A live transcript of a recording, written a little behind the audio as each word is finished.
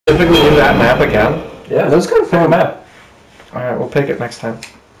Typically in that map again. Yeah, that was kind of a fun map. Alright, we'll pick it next time.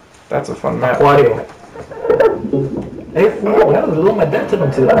 That's a fun map. Aquario. Hey, fool, that was a little my dad took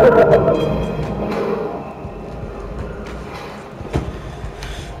him to that.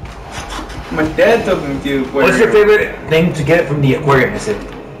 My dad took me to aquarium. What's your favorite thing to get from the aquarium? I said,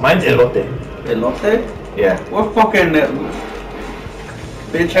 mine's elote. Elote? Yeah. What fucking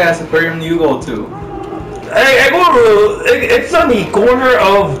bitch ass aquarium do you go to? I go to, it's on the corner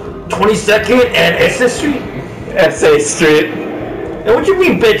of 22nd and SA Street. SA Street. And what you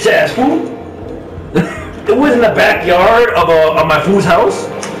mean, bitch ass fool? It was in the backyard of my fool's house.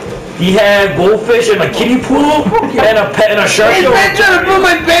 He had goldfish and a kiddie pool and a pet and a shark. Hey man, trying to put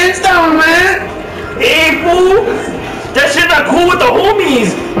my pants down, man! Hey fool! That shit not cool with the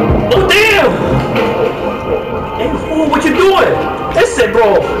homies! Oh damn! Hey fool, what you doing? That's it,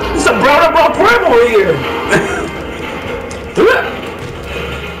 bro. It's a brown prime over here.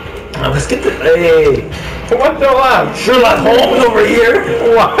 Now let's get the hey. What's going on? Sherlock Holmes over here.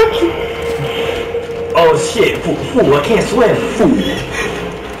 What? Oh shit, fool, I can't swim. Fool.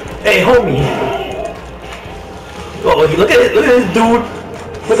 Hey homie. Oh, look at this dude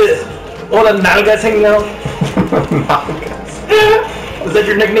with all the nalgas hanging out. Nalgas. Was that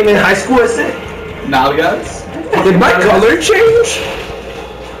your nickname in high school, I said? Nalgas? Did my color change?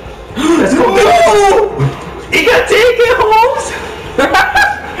 Let's go. No! He got taken, Holmes!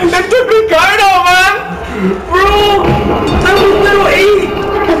 They took Ricardo, man! Bro! That was little 8!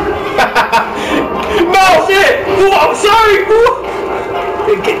 No! Shit! Fool, I'm sorry, fool!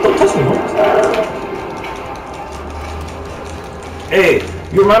 Hey, don't touch me, Holmes. Hey,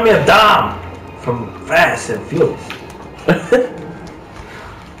 you remind me of Dom from Fast and Furious.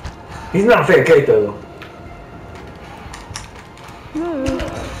 He's not a fair character, though.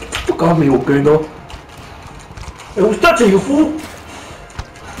 Fuck off me, okay, though. Hey, who's touching you, fool?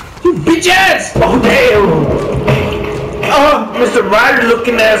 You bitch ass! Oh, damn! Mr. Ryder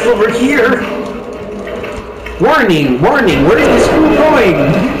looking ass over here. Warning, warning, where is this fool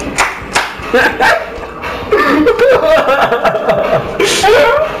going?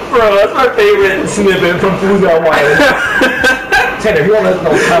 Bro, that's my favorite snippet from Foos on Wire. Tanner, if you want to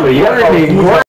know comedy, you gotta follow Foos on